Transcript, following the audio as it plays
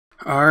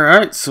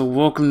Alright, so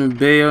welcome to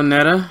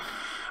Bayonetta.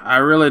 I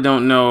really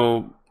don't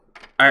know.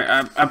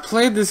 I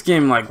played this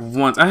game like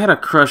once. I had a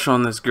crush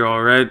on this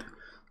girl, right?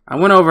 I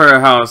went over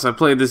her house. I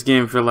played this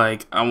game for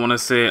like, I want to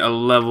say a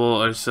level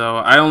or so.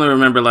 I only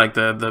remember like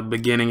the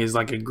beginning is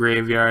like a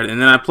graveyard.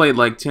 And then I played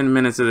like 10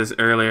 minutes of this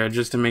earlier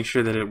just to make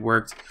sure that it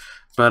worked.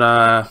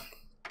 But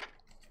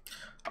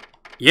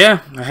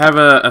yeah, I have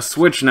a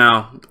Switch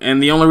now.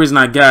 And the only reason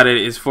I got it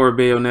is for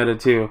Bayonetta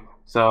 2.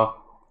 So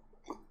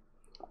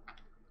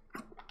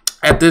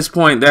at this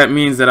point, that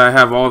means that I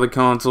have all the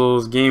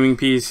consoles, gaming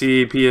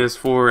PC,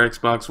 PS4,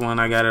 Xbox One,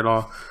 I got it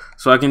all.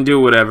 So I can do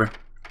whatever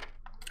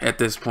at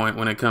this point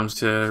when it comes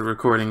to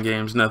recording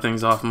games.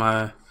 Nothing's off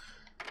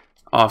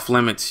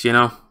limits, you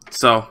know?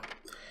 So,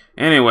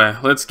 anyway,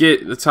 let's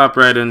hop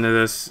right into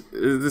this.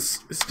 This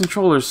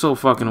controller is so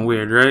fucking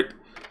weird, right?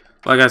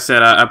 Like I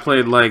said, I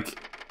played like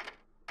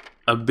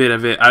a bit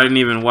of it. I didn't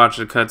even watch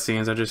the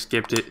cutscenes, I just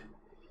skipped it.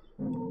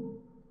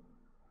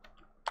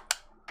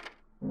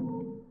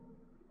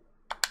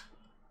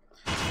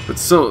 But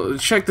so,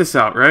 check this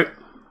out, right?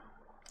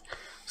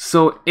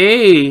 So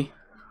A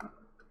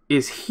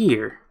is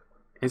here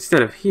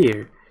instead of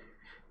here.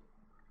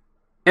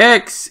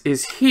 X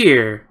is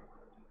here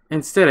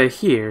instead of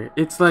here.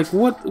 It's like,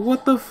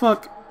 what the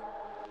fuck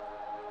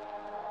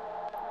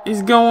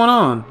is going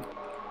on?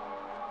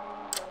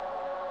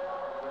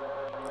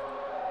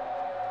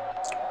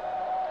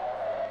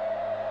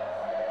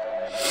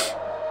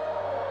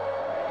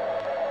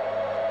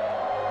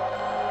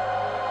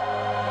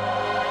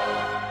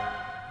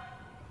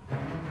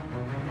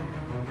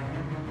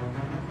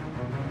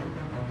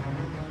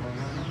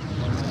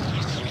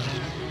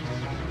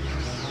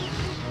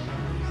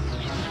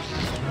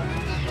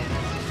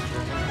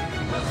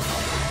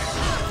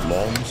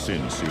 Long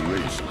since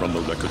erased from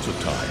the records of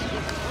time,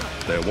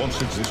 there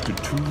once existed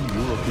two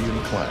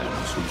European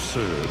clans who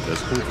served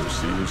as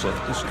overseers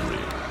of history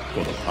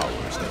for the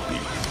powers that be.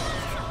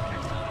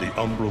 The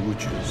Umbra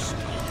Witches,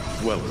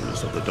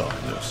 dwellers of the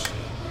darkness,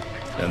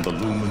 and the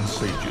Lumen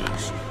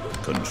Sages,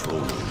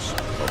 controllers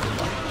of the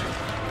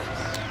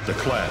light. The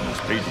clans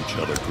paid each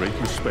other great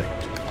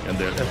respect, and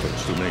their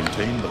efforts to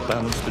maintain the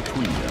balance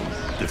between them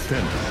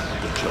defended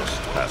the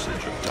just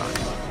passage of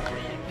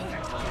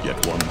time.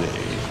 Yet one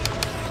day,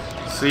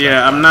 so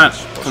yeah, I'm not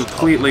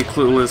completely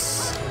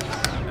clueless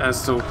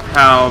as to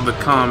how the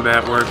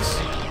combat works.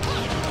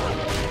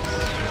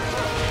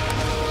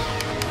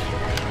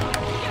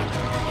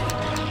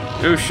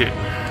 Oh shit.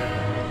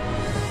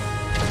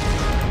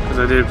 Because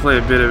I did play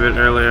a bit of it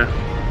earlier.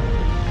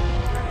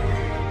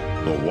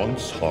 The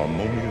once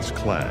harmonious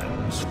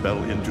clans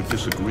fell into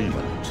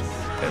disagreement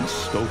and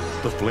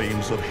stoked the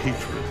flames of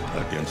hatred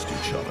against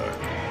each other,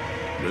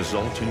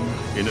 resulting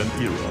in an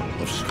era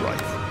of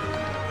strife.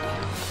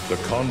 The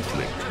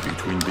conflict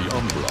between the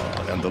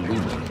Umbra and the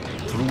Lumen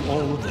threw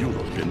all of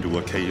Europe into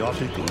a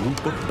chaotic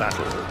loop of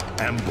battle,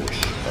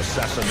 ambush,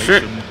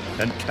 assassination,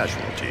 and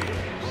casualty.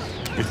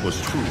 It was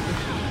truly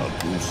a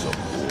gruesome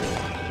war.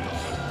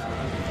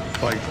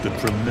 Despite the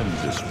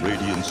tremendous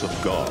radiance of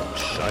God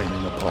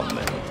shining upon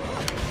them,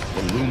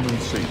 the Lumen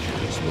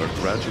Sages were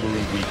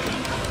gradually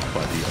weakened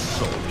by the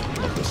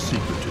assault of the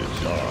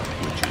secretive Dark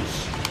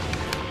Witches.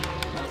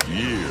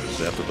 Years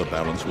after the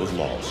balance was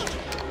lost,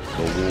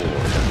 the war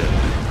had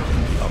ended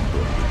in the Umbra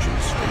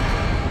Witches'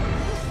 favor.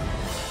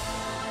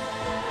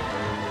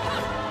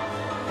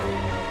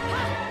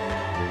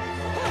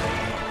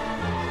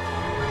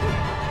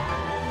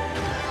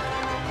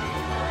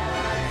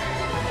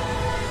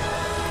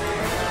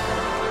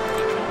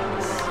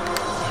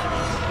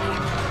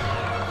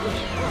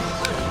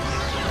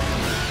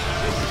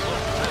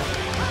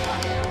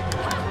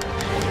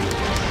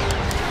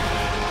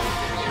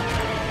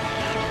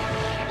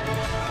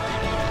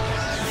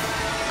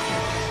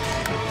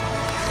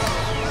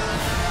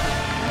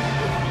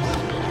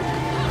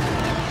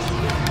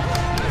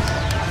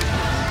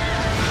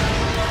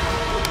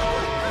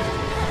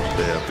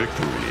 Their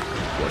victory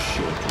was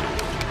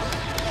short-lived.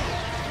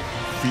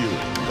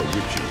 Fearing the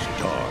witches'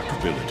 dark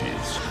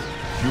abilities,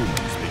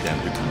 humans began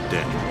to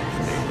condemn the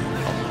remaining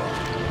Umbra.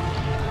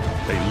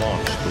 They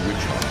launched the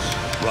witch hunts,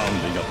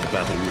 rounding up the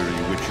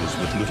battle-weary witches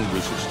with little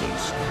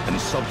resistance and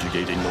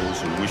subjugating those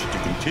who wished to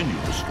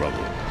continue the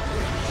struggle.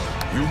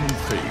 Human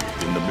faith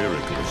in the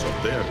miracles of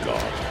their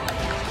god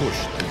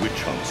pushed the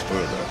witch hunts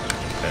further,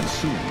 and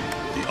soon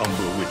the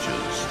Umbra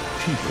Witches,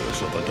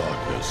 keepers of the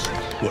darkness,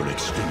 were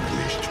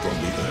extinguished from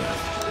the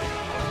earth.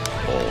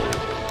 All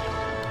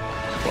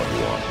but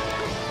one.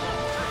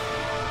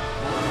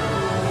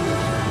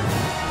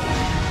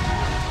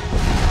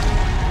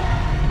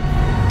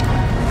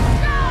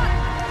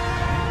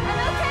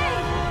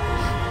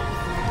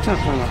 I'm trying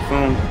to find my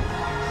phone.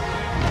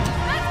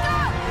 Let's go!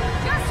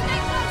 Just stay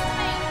close to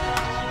me!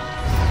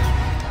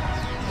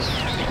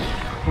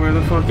 Where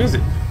the fuck is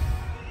it?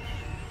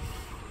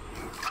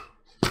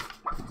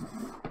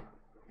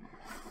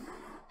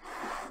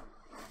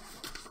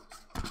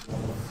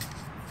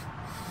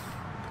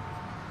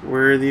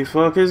 Where the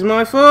fuck is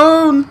my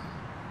phone?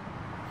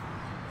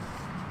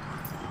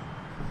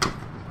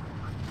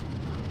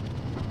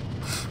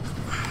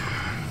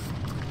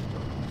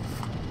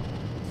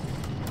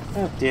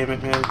 God damn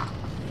it, man.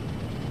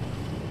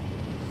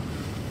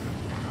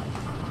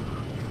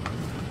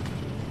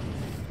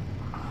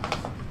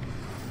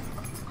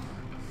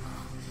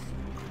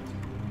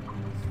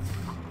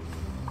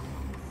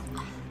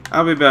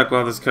 I'll be back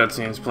while this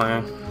cutscene's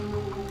playing.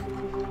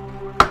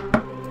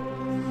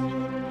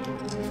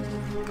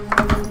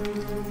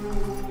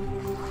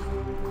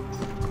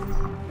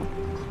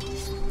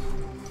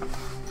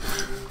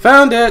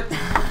 Found it!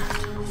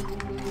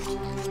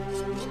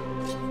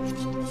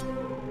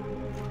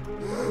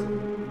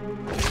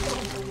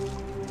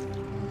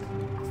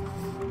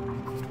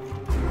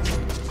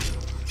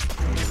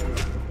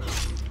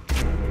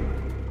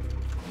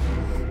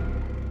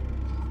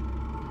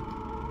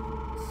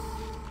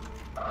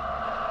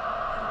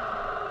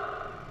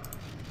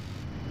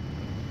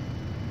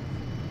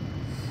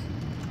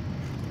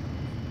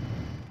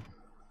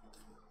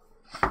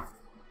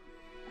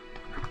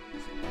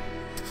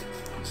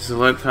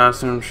 Select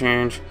costume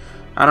change.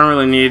 I don't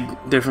really need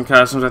different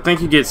costumes. I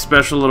think you get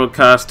special little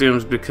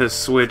costumes because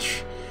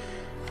Switch,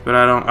 but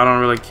I don't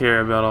really care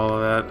about all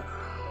of that.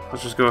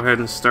 Let's just go ahead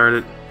and start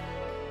it.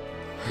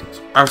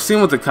 I've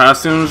seen what the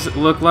costumes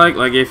look like.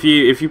 Like if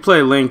you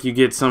play Link, you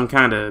get some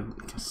kind of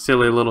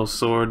silly little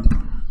sword.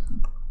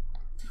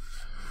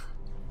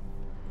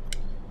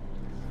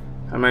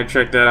 I might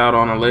check that out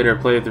on a later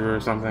playthrough or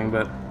something,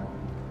 but.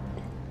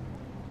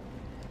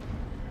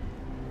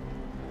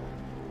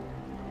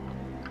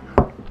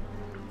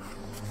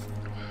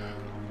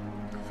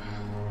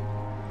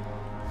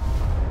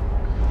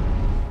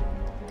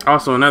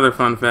 Also, another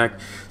fun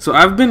fact. So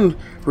I've been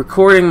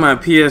recording my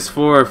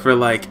PS4 for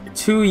like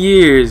 2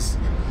 years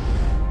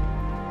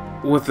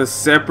with a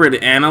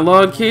separate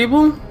analog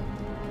cable.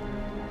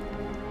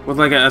 With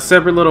like a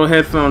separate little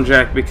headphone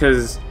jack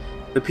because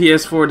the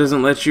PS4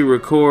 doesn't let you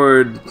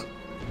record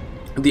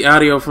the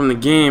audio from the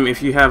game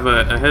if you have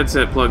a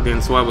headset plugged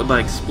in. So I would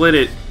like split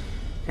it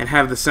and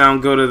have the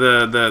sound go to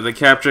the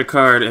capture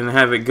card and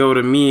have it go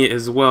to me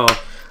as well.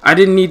 I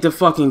didn't need to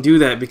fucking do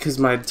that because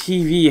my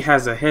TV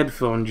has a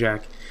headphone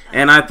jack.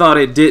 And I thought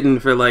it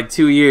didn't for like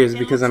 2 years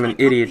because I'm an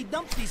idiot.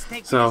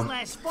 So,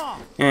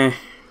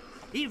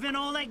 Even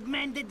old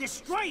Eggman the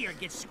Destroyer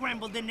gets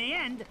scrambled in the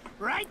end,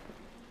 right?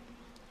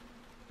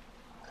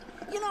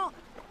 You know,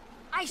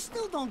 I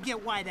still don't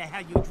get why the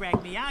hell you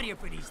dragged me out here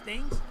for these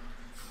things.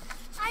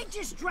 I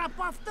just drop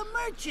off the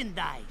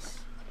merchandise.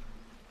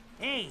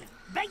 Hey,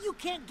 bet you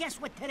can't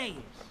guess what today is. I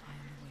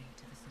am the way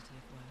to the city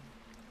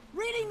of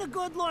woe. Reading the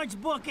good Lord's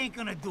book ain't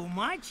gonna do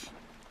much.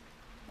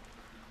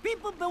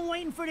 People have been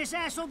waiting for this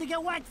asshole to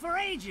get whacked for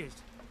ages.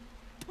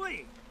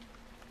 Please.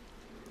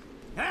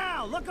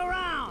 Hell, look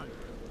around.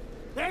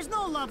 There's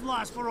no love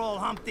lost for old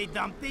Humpty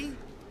Dumpty.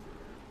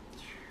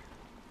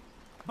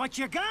 But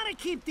you gotta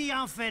keep the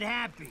outfit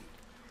happy.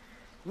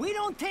 We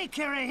don't take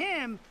care of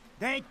him,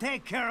 they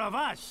take care of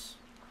us.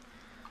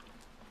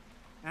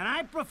 And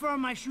I prefer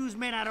my shoes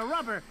made out of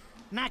rubber,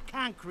 not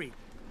concrete.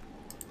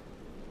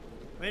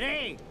 But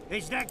hey,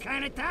 it's that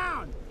kind of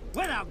town.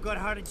 Without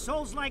good-hearted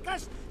souls like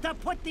us to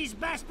put these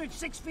bastards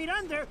 6 feet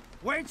under,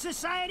 where'd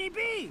society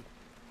be?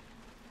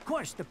 Of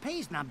course, the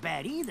pay's not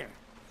bad either.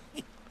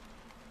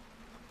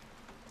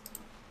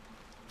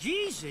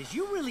 Jesus,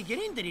 you really get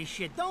into this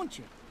shit, don't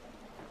you?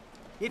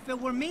 If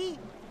it were me,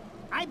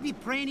 I'd be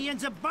praying he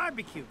ends up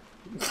barbecue.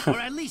 Or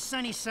at least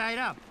sunny side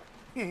up.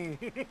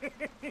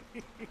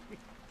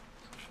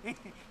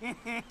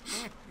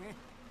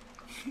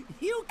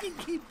 You can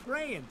keep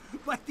praying,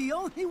 but the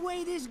only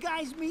way this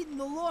guy's meeting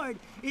the Lord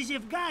is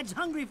if God's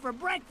hungry for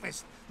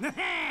breakfast.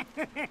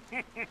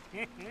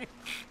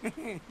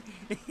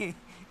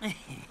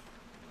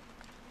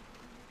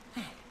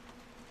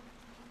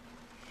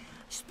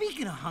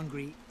 Speaking of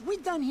hungry, we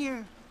done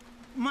here?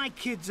 My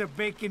kids are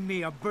baking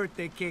me a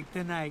birthday cake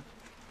tonight.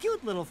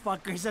 Cute little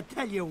fuckers, I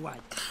tell you what.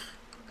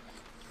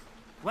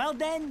 Well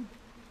then,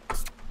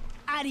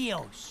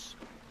 adios.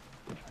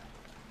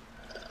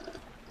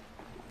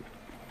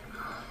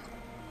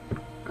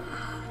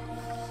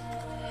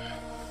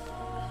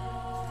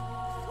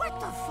 What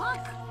the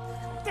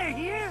fuck? They're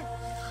here?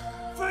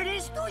 For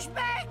this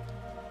douchebag?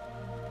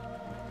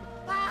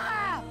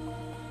 Ah!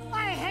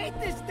 I hate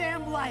this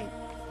damn light.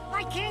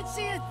 I can't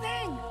see a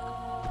thing.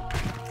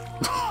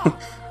 Oh!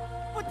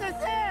 But they're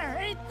there,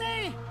 ain't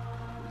they?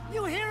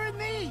 You hearing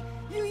me?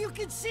 You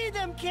can see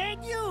them,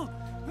 can't you?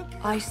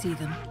 I see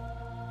them.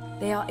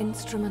 They are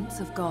instruments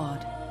of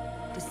God,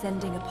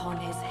 descending upon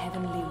his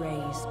heavenly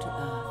rays to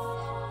earth.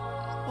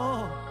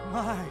 Oh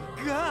my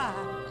God!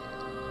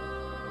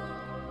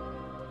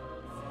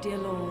 Dear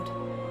Lord,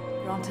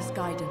 grant us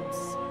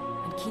guidance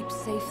and keep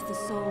safe the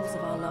souls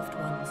of our loved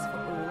ones for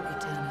all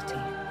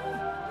eternity.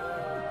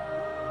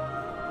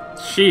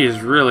 She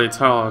is really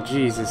tall,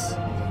 Jesus.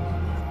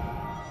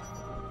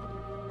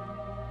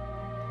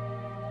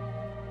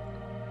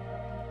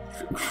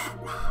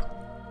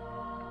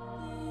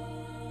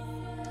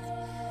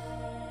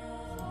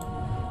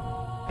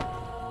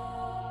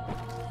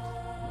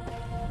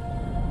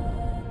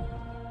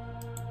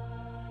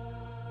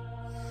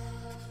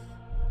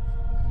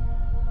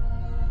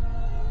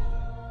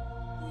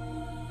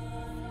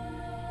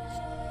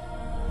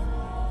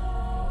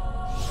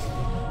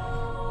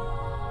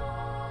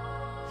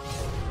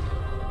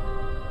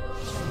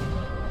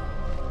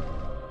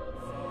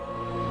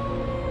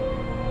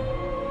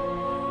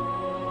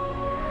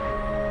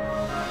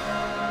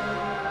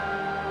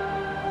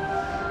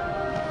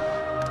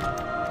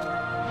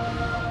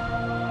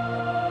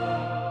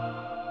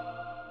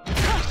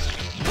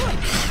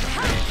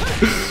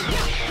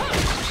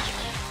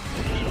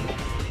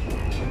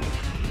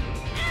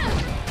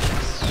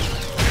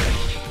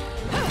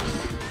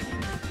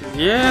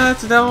 Yeah,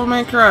 that's Devil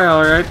May Cry,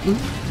 alright.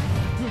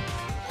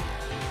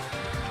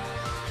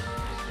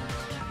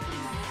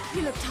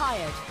 You look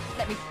tired.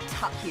 Let me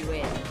tuck you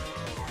in.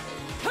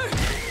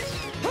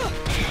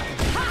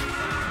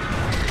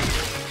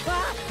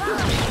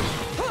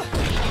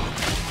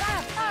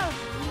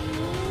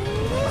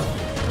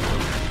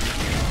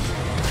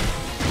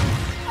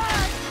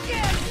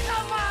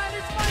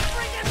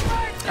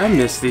 I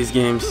miss these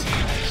games.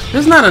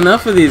 There's not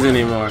enough of these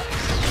anymore.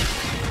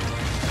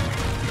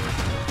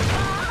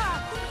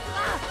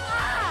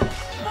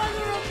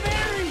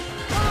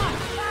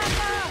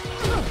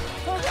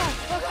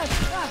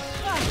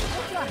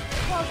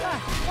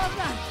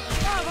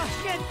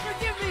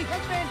 Forgive me,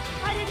 Hitman!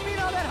 I didn't mean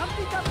all that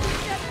Humpty Dumpty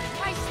shit!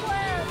 I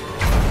swear!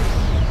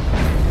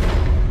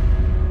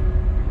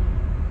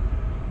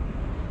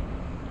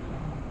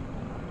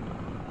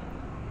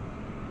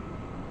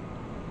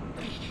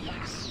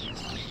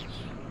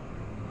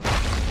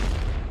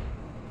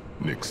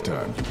 Next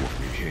time you want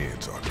your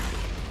hands on me,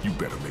 you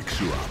better make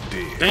sure I'm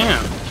dead.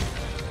 Damn.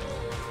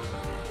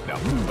 Now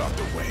move out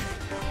the way.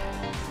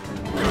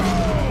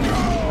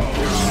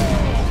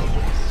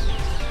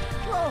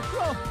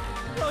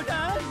 Whoa,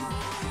 darling!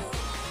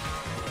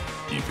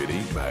 If it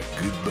ain't my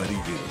good buddy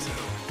Denzo,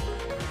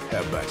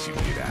 how about you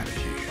get out of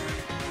here?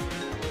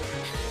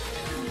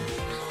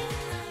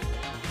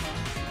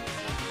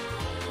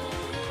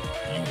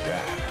 You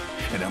die,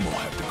 and I'm gonna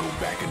have to go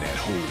back in that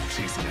hole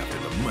chasing after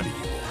the money you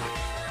want.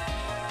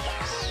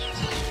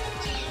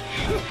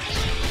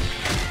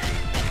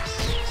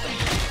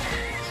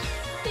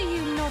 Do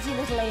you naughty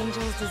little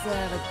angels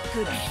deserve a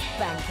good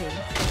spanking?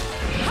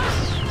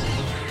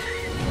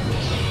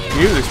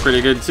 Music's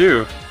pretty good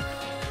too.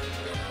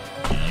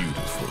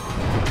 Beautiful.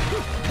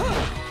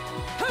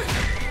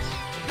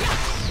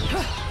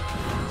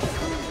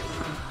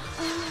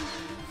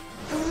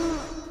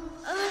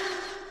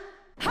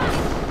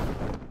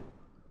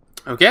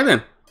 Okay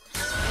then.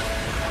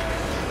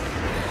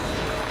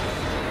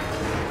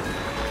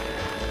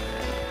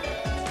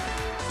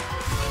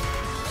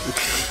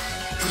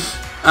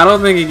 I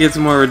don't think it gets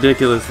more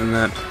ridiculous than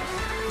that.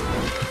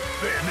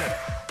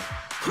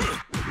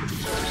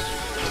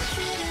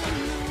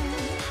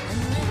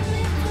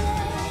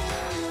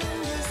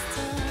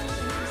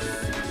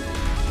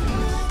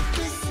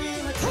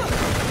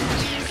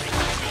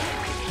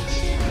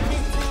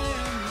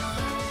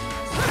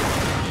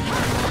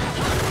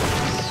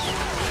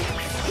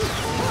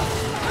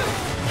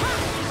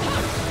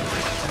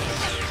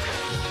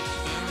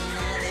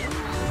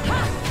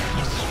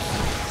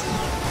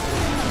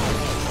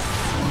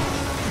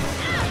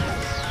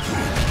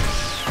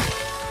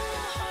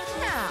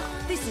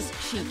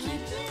 Cheeky.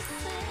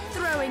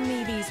 Throwing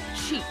me these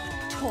cheap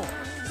toys.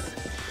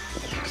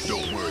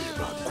 Don't worry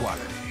about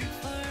quality.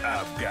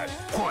 I've got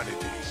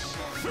quantity.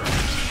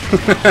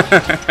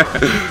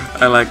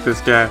 I like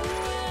this guy.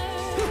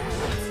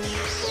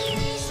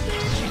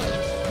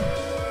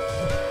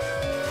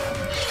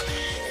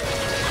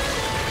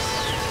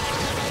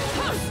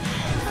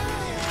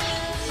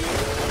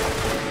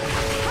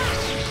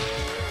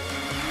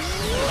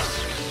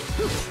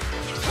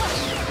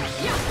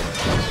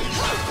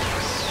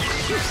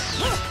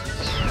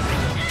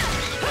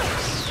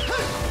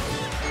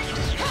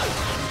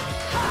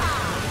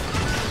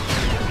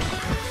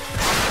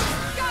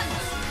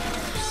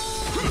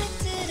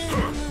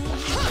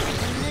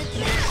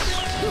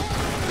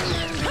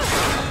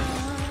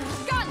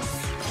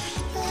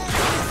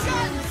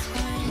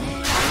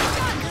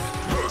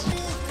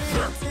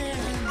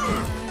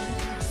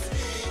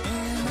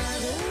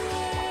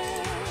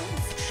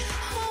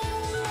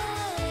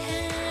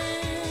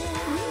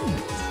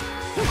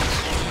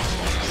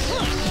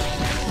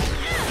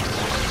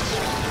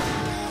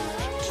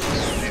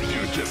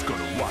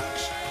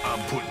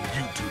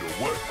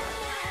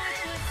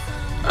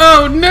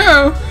 Oh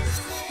no!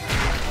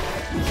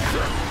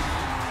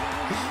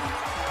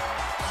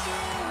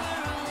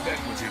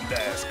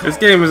 This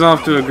game is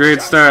off to a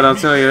great start, I'll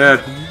tell you that.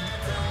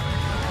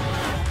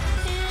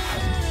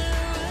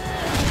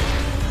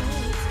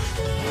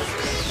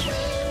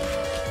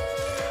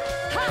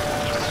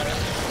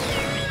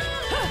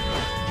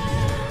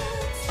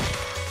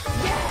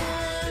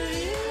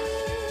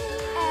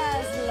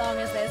 As long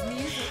as there's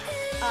music,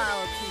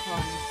 I'll keep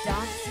on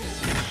dancing.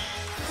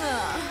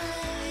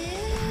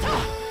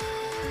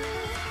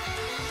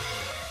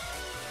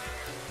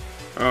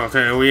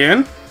 Okay, are we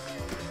in?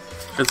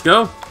 Let's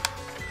go.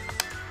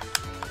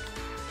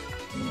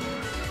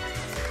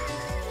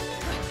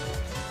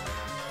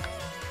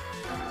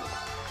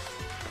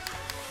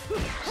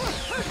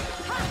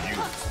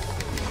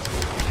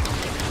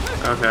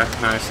 Okay,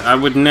 nice. I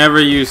would never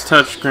use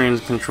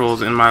touchscreen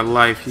controls in my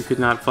life. You could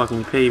not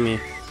fucking pay me.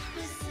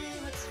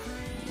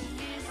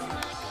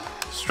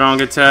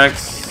 Strong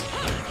attacks.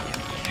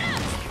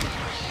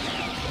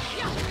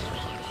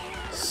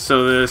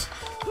 So this.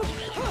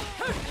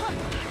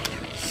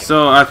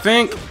 So I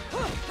think.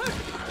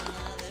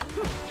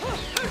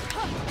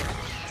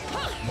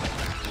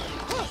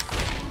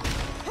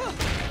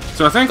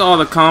 So I think all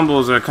the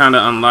combos are kind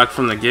of unlocked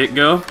from the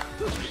get-go.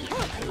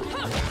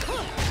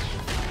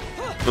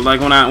 But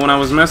like when I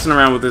was messing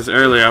around with this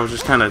earlier, I was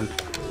just kind of.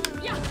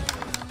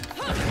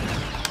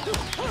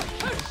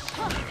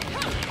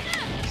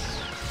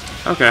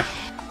 Okay.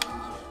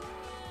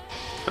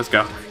 Let's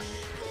go.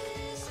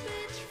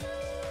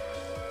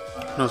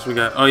 What else we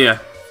got? Oh yeah.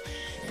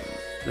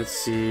 Let's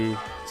see.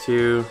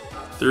 2,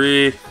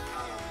 3.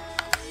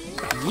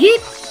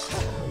 Yeet!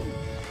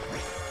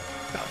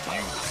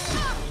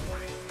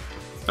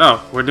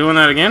 Oh, we're doing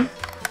that again?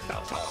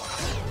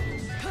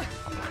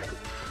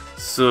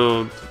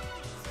 So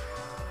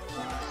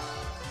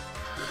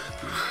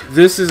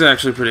this is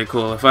actually pretty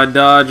cool. If I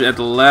dodge at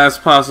the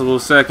last possible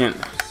second.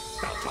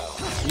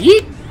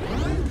 Yeet!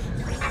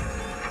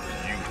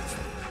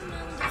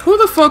 Who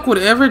the fuck would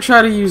ever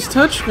try to use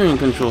touchscreen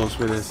controls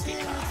for this?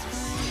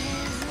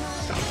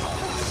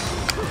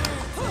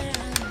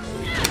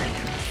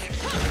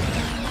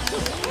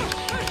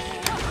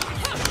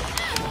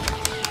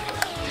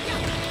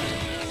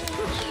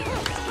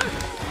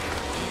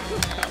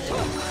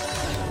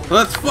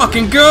 Let's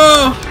fucking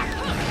go!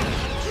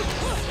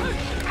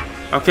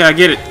 Okay, I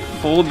get it.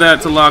 Hold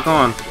that to lock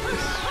on.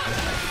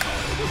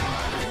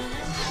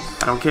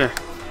 I don't care.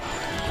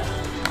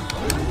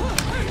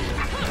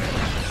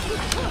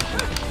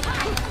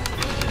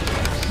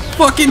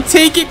 Fucking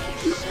take it!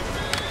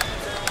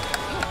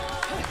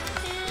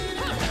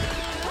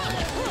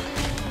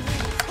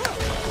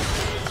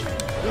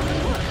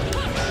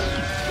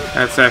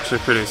 That's actually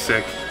pretty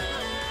sick.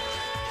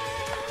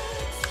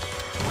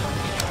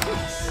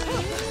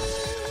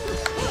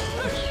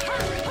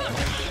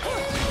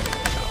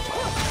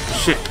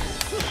 Shit.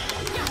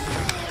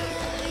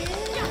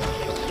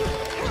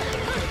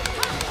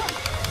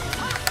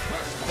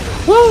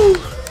 Woo!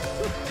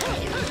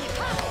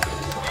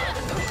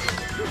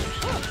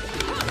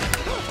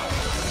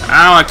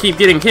 Ow, I keep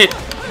getting hit.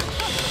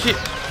 Shit.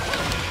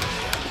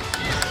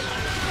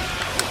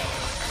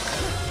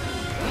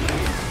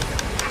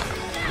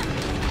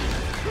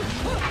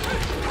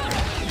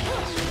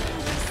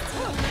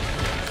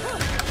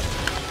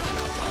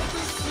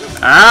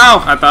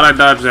 Ow! I thought I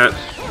dodged that.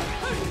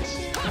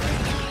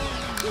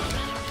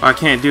 Oh, I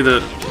can't do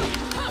the...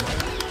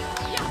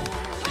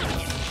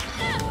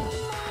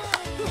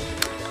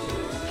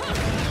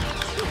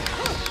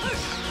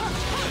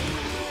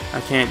 I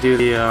can't do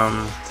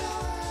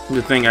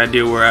the thing I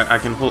do where I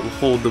can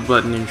hold the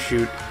button and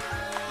shoot.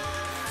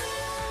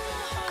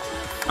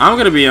 I'm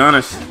gonna be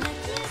honest.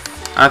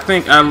 I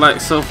think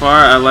so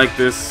far I like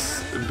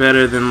this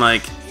better than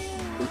like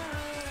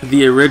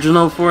the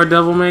original 4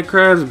 Devil May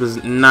Cry's,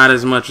 but not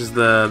as much as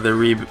the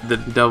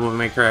Devil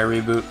May Cry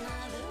reboot.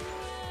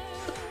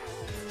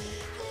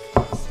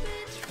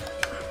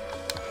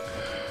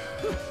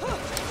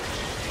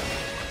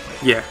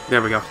 Yeah,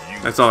 there we go.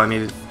 That's all I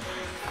needed.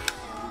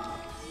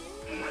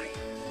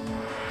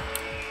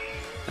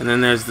 And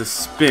then there's the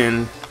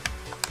spin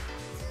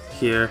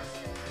here.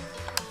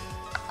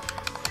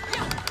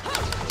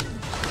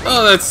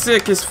 Oh, that's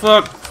sick as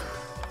fuck.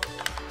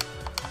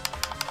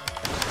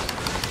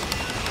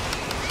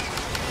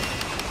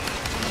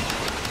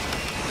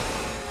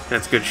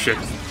 That's good shit.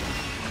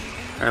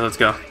 Alright, let's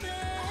go.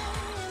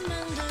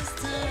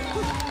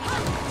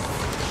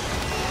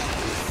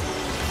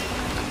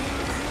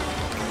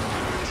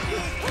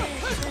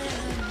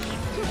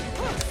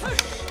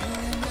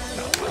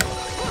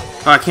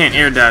 Oh, I can't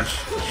air dodge.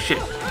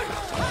 Shit.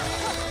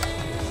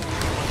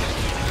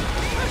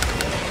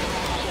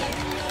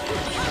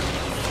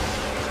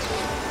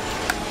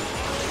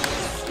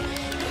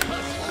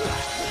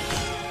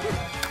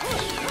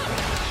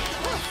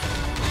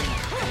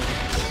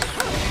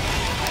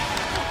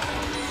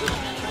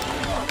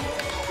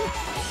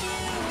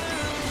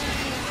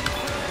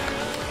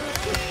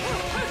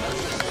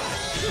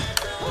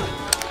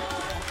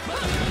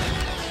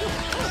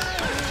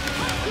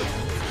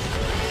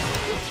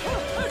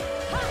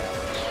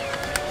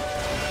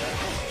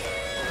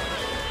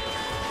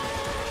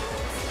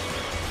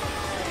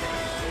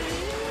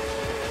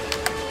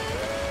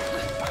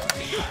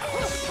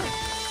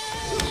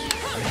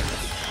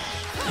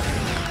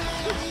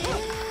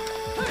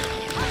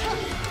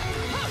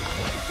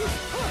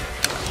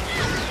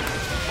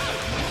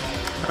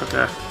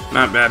 Okay,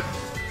 not bad.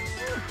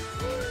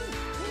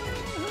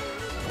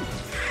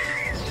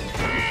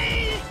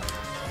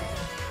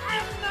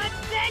 I'm not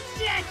dead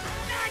yet!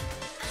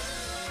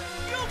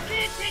 You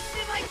can't take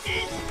me like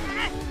this!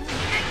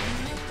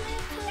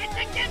 It's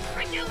against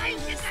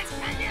regulations, I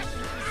tell you!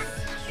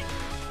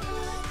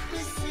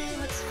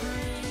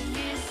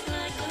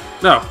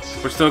 No,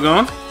 we're still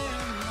going?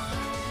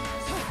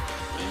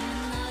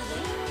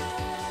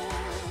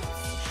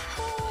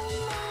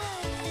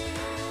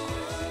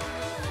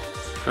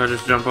 So I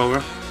just jump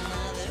over?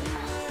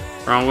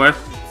 Wrong way?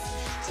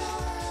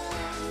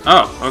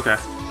 Oh, okay.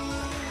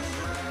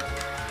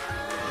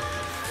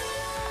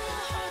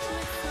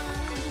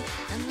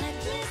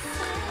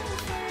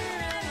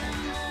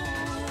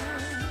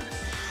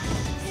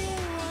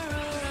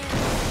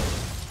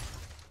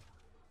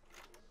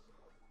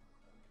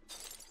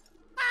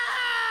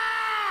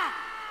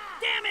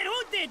 Damn it,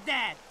 who did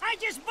that? I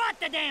just bought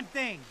the damn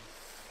thing!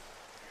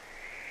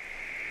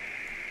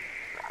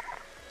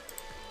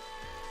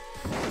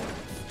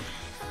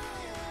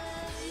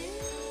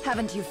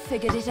 Haven't you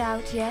figured it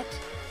out yet?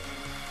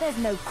 There's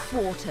no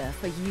quarter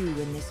for you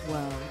in this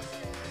world.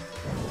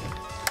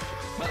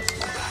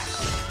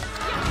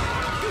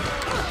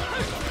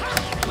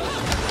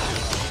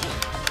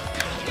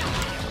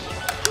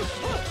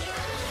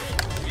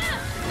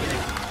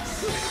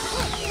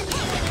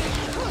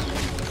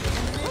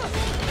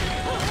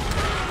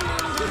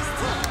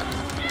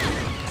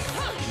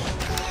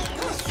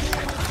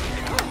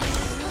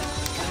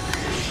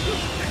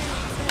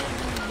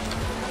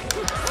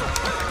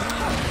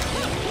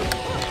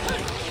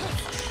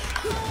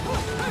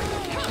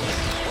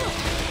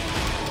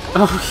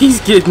 Oh, he's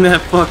getting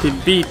that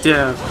fucking beat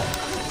down.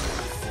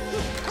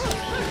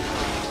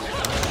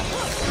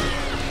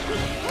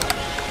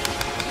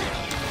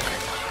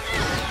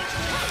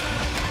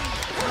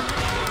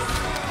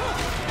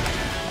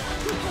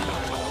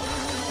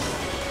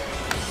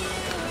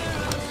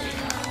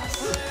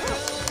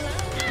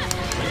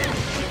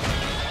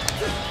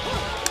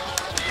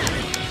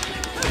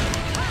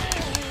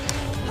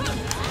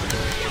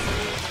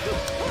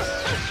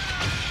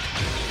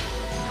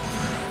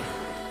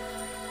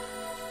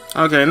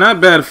 Okay, not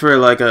bad for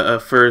like a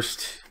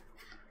first.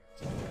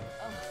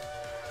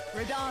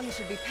 Radon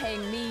should be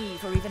paying me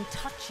for even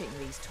touching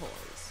these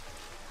toys.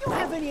 You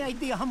have any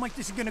idea how much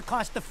this is gonna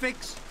cost to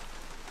fix?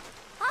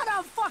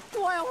 How the fuck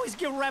do I always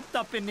get wrapped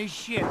up in this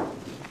shit?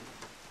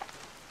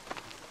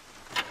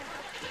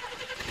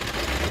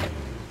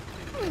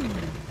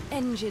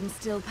 Engine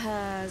still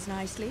purrs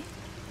nicely.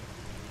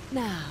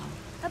 Now,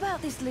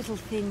 about this little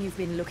thing you've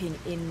been looking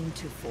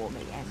into for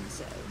me,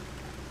 Enzo.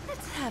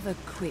 Let's have a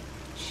quick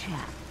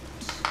chat.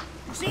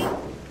 See?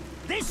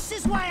 This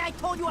is why I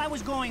told you I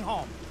was going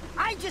home.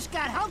 I just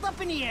got held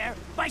up in the air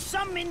by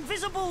some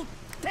invisible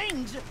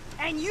things,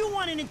 and you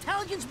want an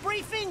intelligence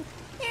briefing?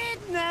 It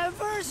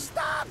never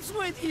stops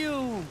with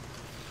you!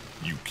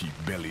 You keep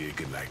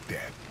bellyaching like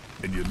that,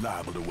 and you're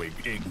liable to wake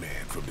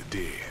Eggman from the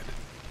dead.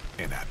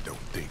 And I don't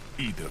think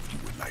either of you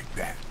would like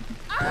that.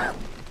 Ah!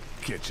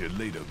 Catch you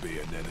later,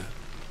 Bayonetta.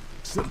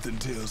 Something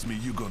tells me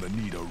you're gonna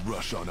need a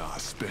rush on our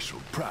special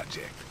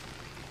project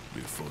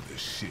before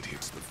this shit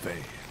hits the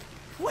fan.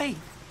 Wait,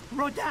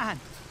 Rodan.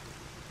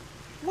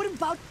 What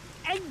about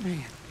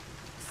Eggman?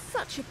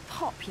 Such a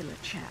popular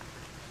chap.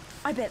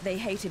 I bet they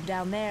hate him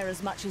down there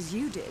as much as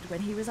you did when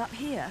he was up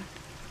here.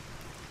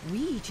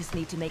 We just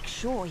need to make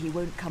sure he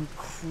won't come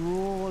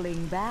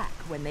crawling back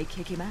when they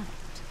kick him out.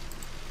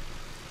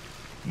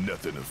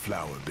 Nothing a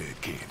flower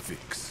bed can't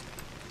fix.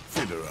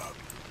 Fill her up.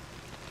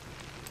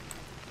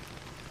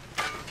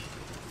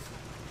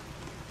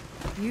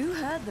 You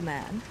heard the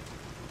man.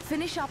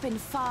 Finish up in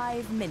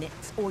 5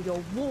 minutes or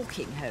you're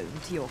walking home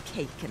to your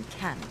cake and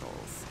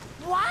candles.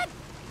 What?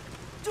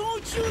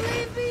 Don't you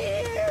leave me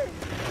here!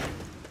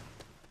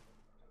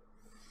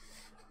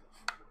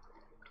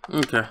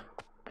 Okay.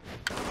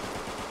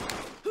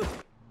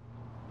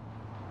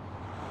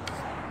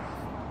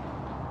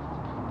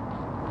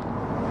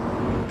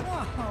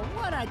 Oh,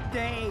 what a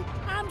day!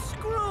 I'm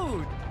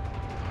screwed!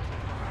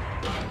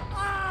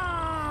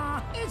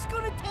 Ah, it's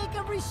gonna take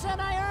every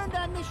cent I earned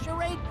on this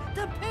charade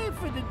to pay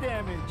for the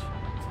damage.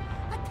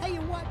 I tell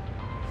you what,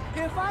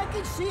 if I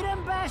could see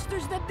them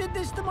bastards that did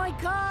this to my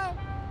car,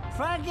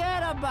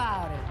 forget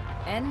about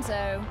it.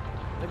 Enzo,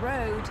 the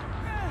road.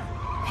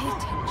 Pay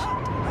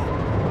attention.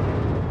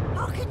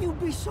 How can you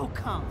be so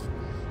calm?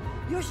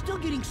 You're still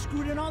getting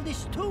screwed in all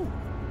this too.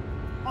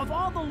 Of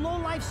all the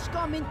low-life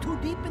scum in too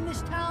deep in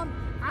this town,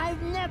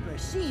 I've never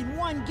seen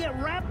one get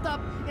wrapped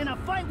up in a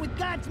fight with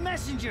God's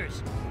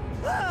messengers.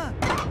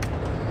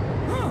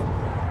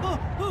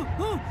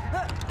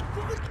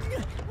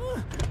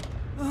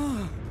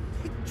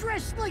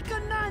 Dressed like a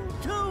nun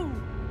too.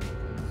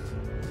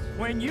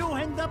 When you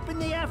end up in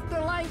the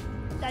afterlife,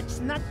 that's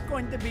not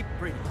going to be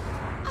pretty.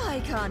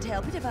 I can't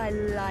help it if I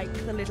like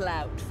the little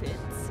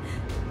outfits.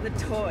 The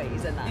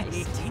toys are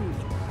nice too.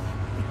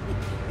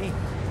 Hey,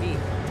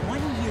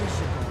 20 years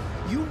ago,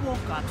 you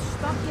woke up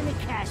stuck in a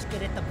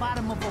casket at the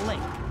bottom of a lake.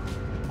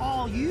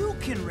 All you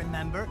can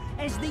remember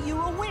is that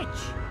you're a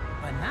witch.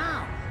 But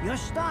now, you're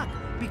stuck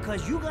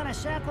because you gotta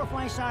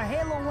sacrifice our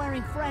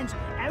halo-wearing friends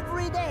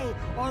every day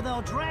or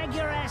they'll drag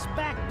your ass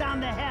back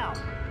down to hell.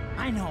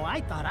 I know,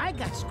 I thought I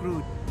got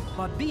screwed,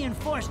 but being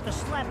forced to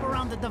slap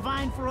around the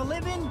divine for a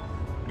living,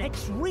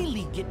 that's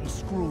really getting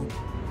screwed.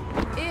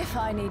 If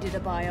I needed a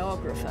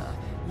biographer,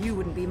 you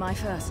wouldn't be my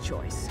first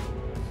choice.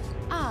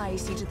 I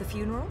see to the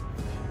funeral.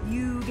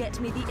 You get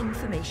me the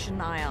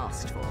information I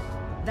asked for.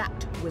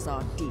 That was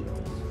our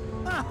deal.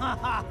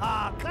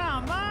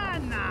 Come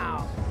on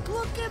now!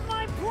 Look at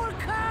my poor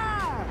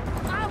car!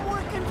 I'm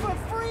working for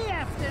free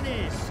after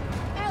this!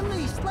 At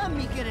least let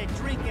me get a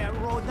drink at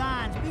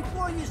Rodon's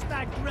before you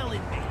start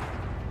grilling me.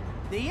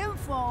 The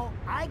info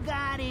I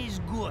got is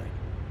good.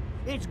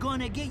 It's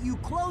gonna get you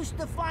close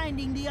to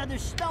finding the other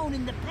stone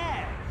in the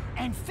pair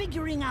and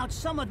figuring out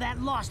some of that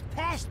lost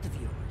past of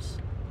yours.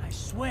 I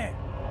swear.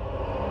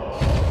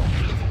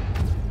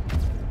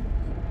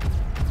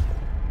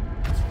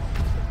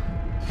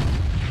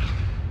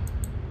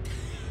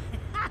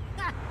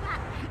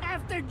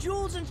 their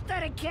jewels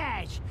instead of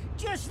cash.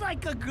 Just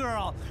like a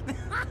girl.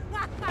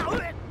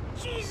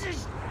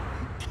 Jesus!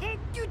 Can't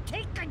you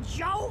take a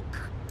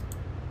joke?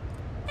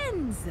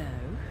 Enzo,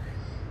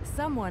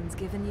 someone's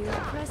given you a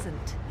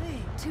present.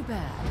 Too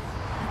bad.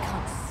 I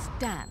can't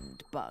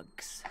stand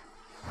bugs.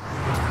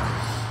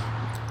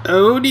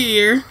 Oh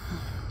dear.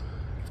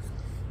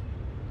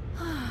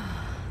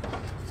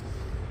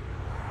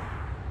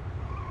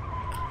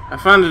 I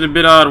find it a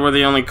bit odd we're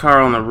the only car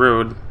on the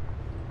road.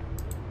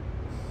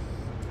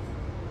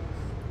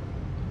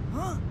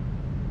 Huh?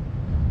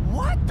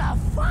 What the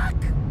fuck?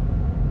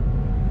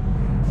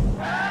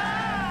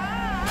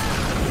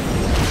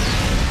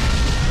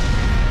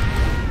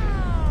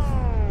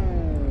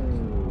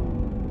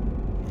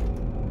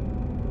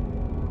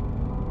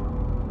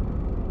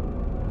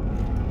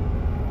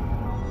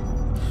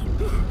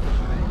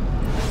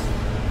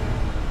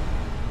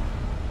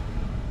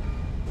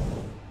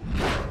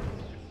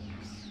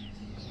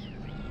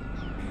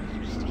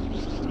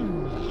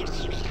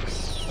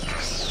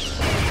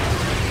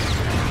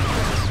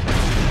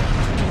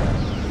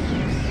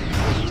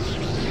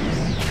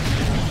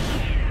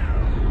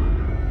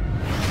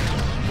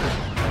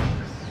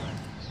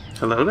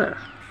 Hello there.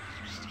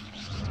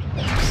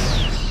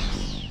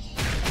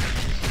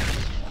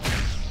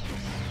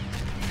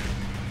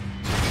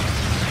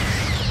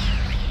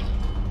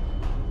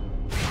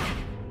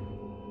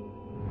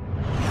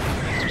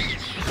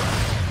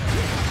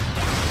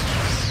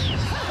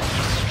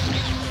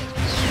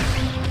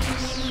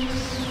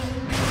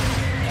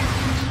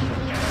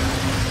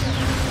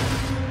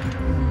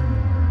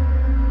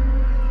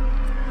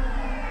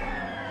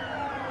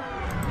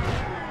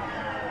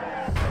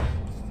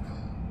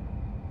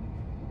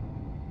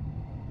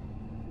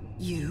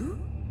 You?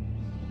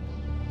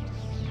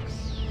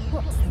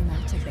 What's the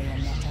matter,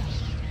 Bayonetta?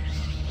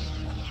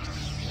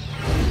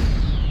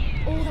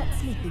 All that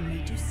sleeping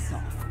made you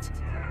soft.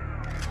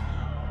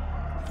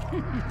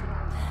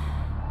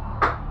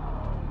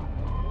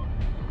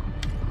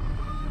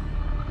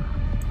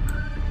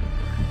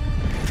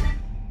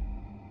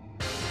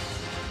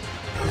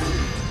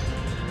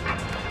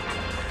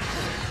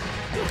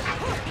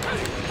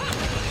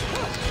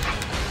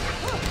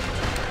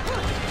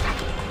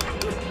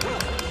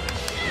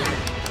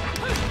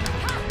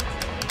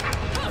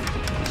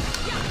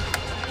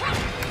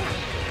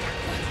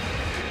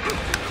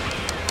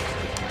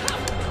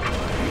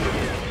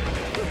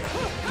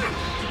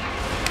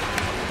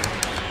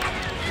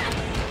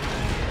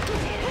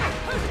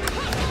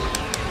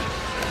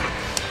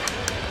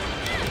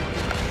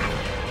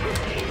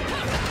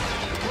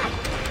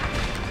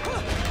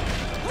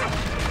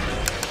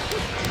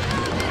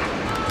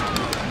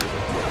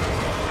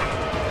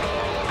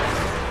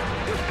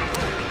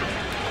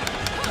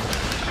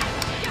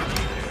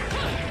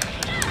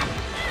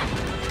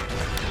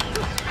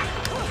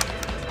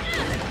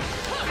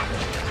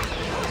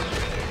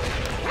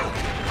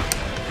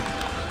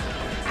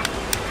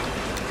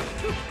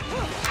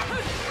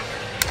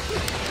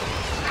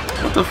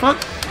 What the fuck?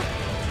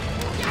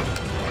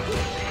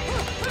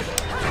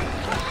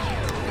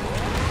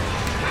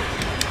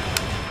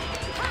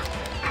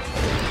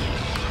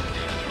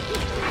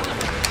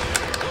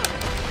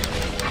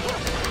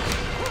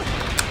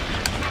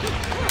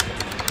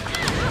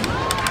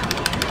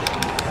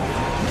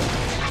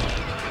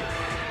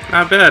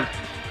 Not bad.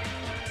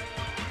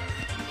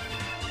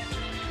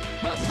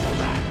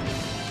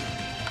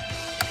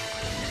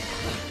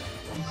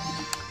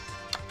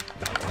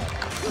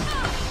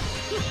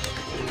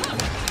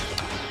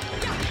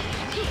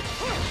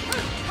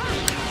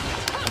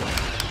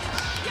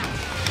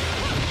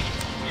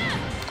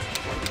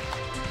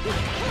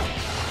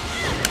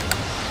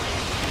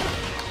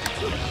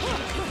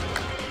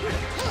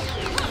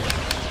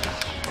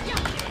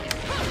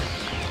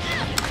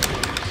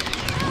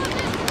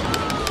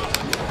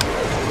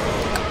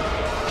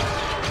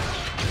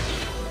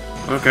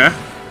 Okay.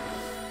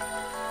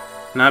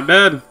 Not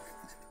bad.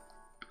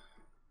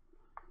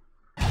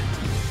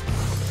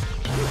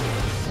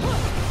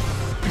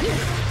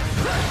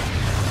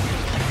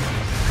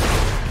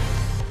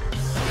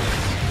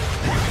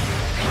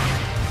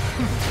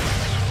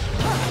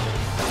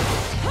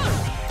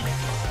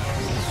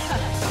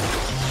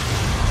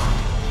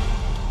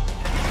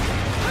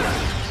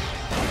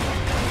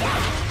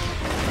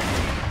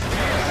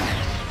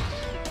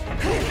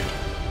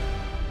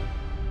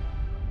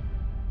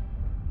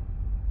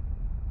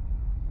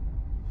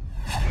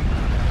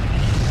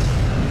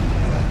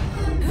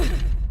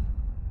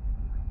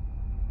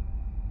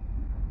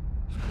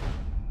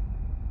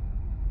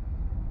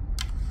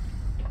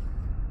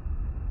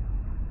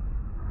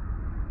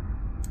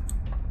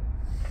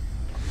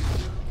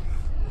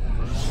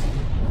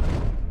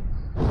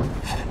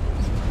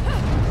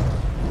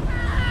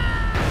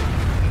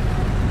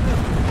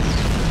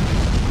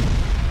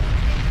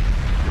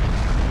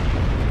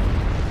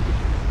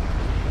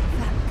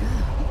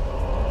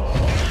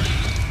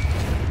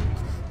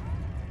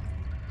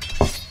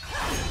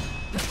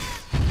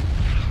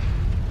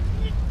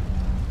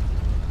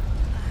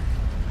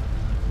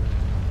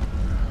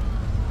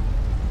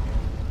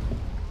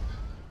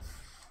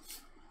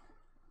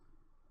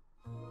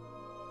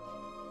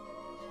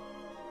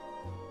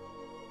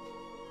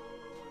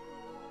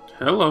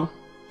 Hello.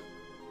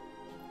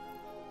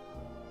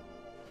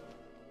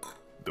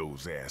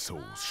 Those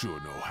assholes sure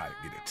know how to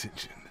get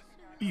attention.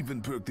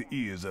 Even perk the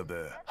ears of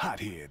the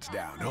hotheads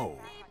down home.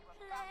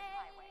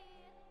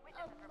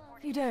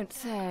 You don't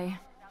say.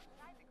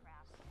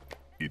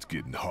 It's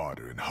getting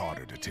harder and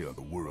harder to tell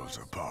the worlds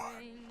apart.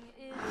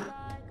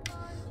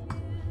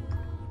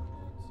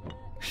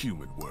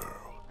 Human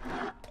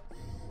world.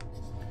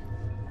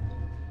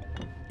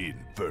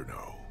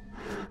 Inferno.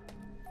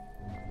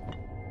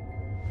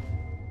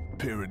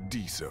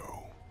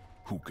 Paradiso.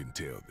 Who can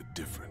tell the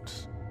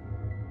difference?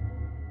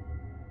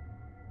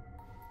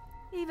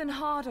 Even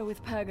harder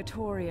with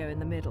Purgatorio in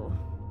the middle.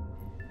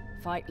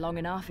 Fight long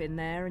enough in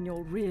there and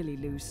you'll really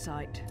lose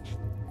sight.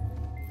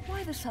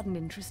 Why the sudden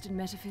interest in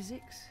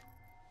metaphysics?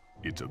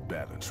 It's a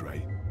balance,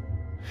 right?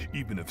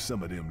 Even if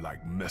some of them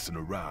like messing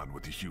around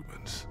with the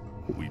humans.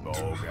 We've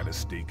all got a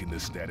stake in the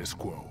status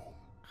quo.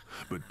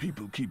 But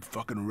people keep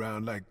fucking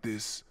around like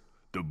this,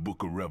 the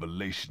Book of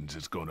Revelations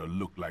is gonna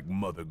look like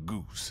Mother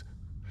Goose.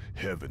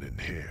 Heaven and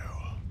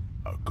hell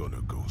are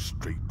gonna go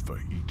straight for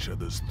each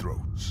other's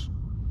throats.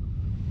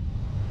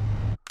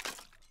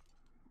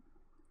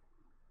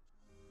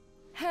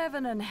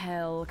 Heaven and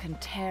hell can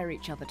tear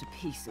each other to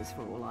pieces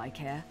for all I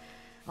care.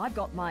 I've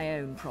got my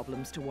own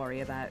problems to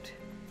worry about.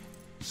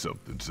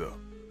 Something's up.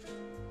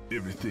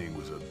 Everything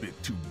was a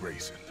bit too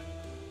bracing.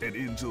 And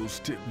Enzo's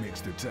tip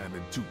makes the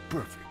timing too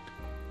perfect.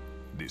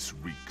 This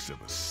reeks of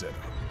a setup.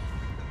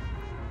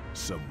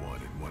 Someone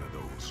in one of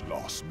those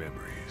lost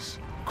memories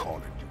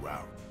calling you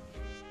out.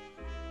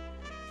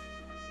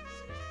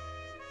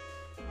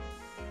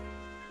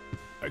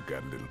 I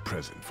got a little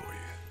present for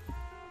you.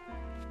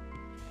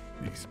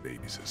 These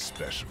babies are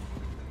special.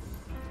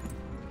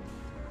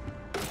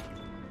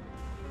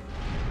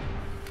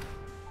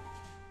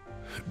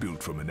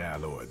 Built from an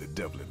alloy the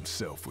devil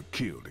himself would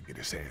kill to get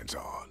his hands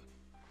on.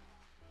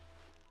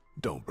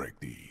 Don't break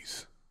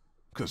these,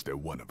 'cause they're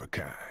one of a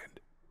kind.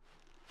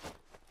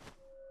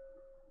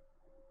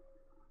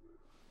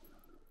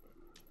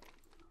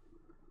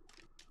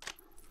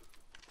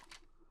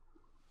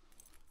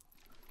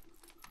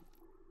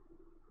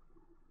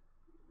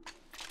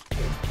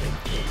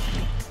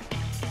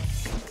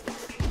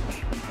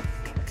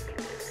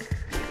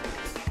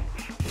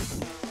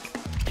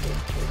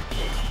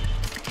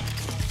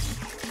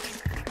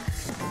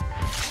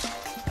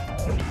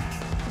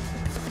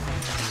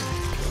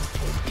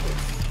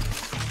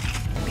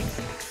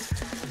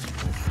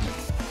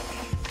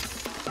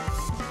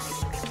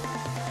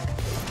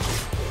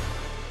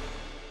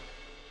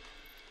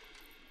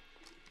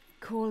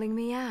 Calling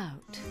me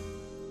out.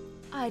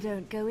 I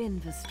don't go in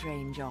for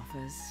strange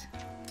offers.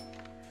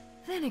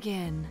 Then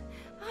again,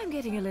 I'm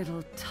getting a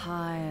little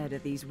tired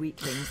of these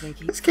weaklings they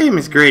keep. This game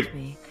is throwing great. at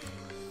me.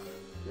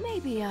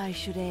 Maybe I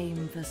should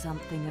aim for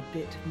something a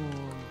bit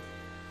more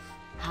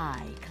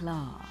high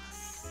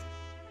class.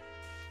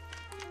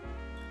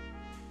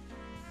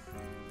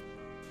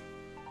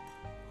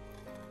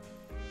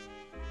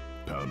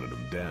 Pounding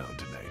them down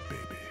tonight,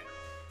 baby.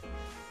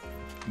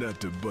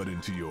 Not to butt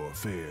into your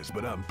affairs,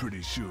 but I'm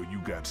pretty sure you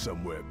got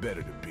somewhere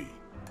better to be.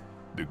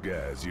 The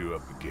guys you're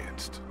up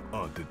against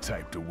aren't the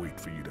type to wait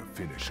for you to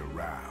finish a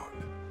round.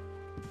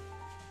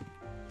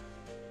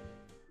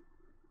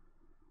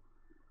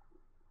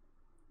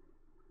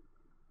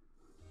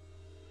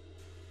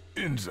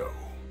 Enzo,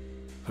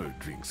 her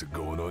drinks are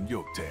going on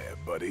your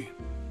tab, buddy.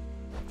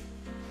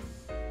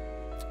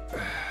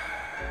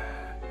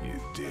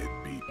 You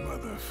deadbeat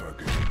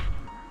motherfucker.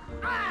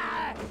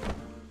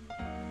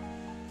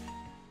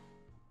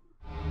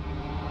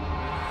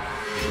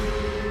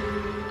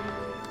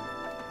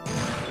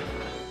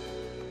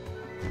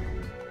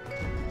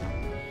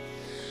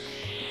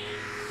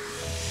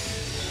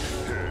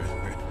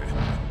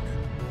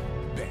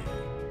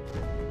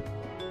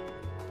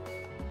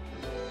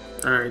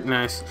 Alright,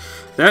 nice.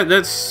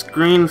 That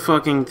screen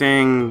fucking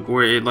thing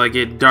where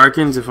it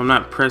darkens if I'm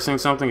not pressing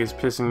something is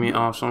pissing me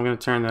off, so I'm gonna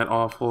turn that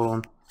off. Hold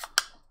on.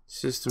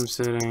 System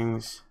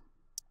settings.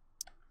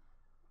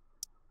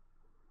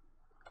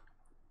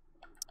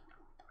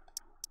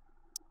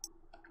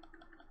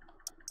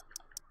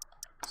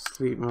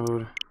 Sleep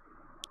mode.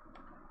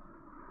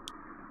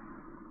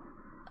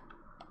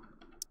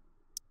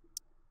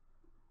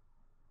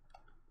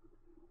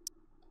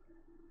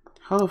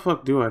 How the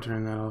fuck do I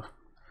turn that off?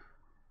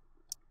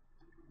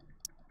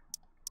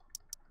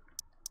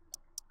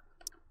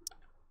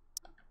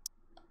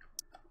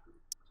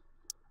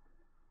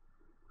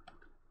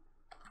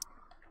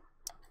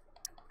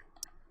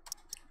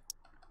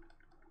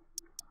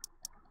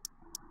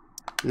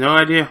 No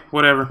idea.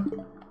 Whatever.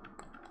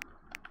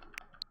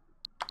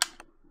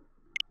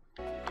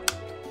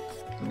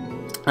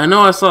 I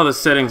know I saw the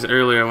settings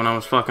earlier when I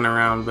was fucking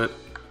around, but...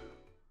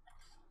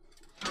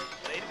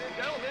 Ladies and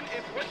gentlemen,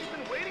 it's what you've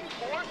been waiting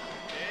for.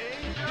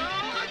 Angel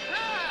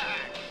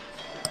attack!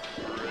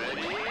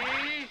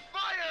 Ready,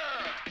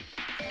 fire!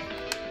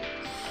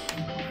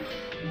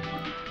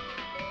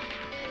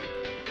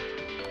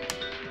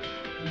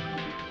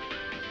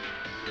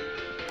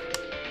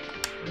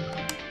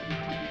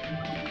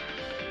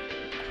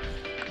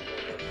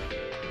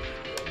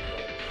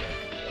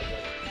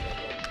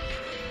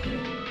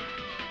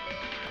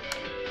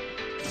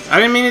 I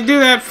didn't mean to do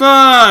that.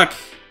 Fuck.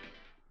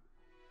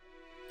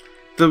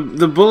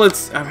 The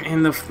bullets, I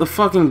mean, the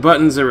fucking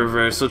buttons are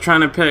reversed. So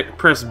trying to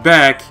press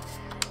back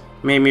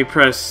made me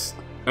press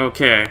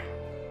okay.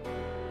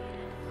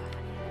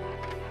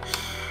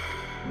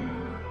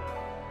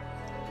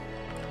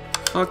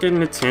 Fucking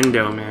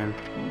Nintendo, man.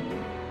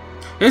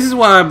 This is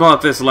why I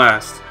bought this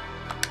last.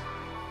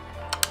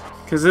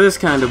 Because of this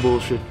kind of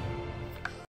bullshit.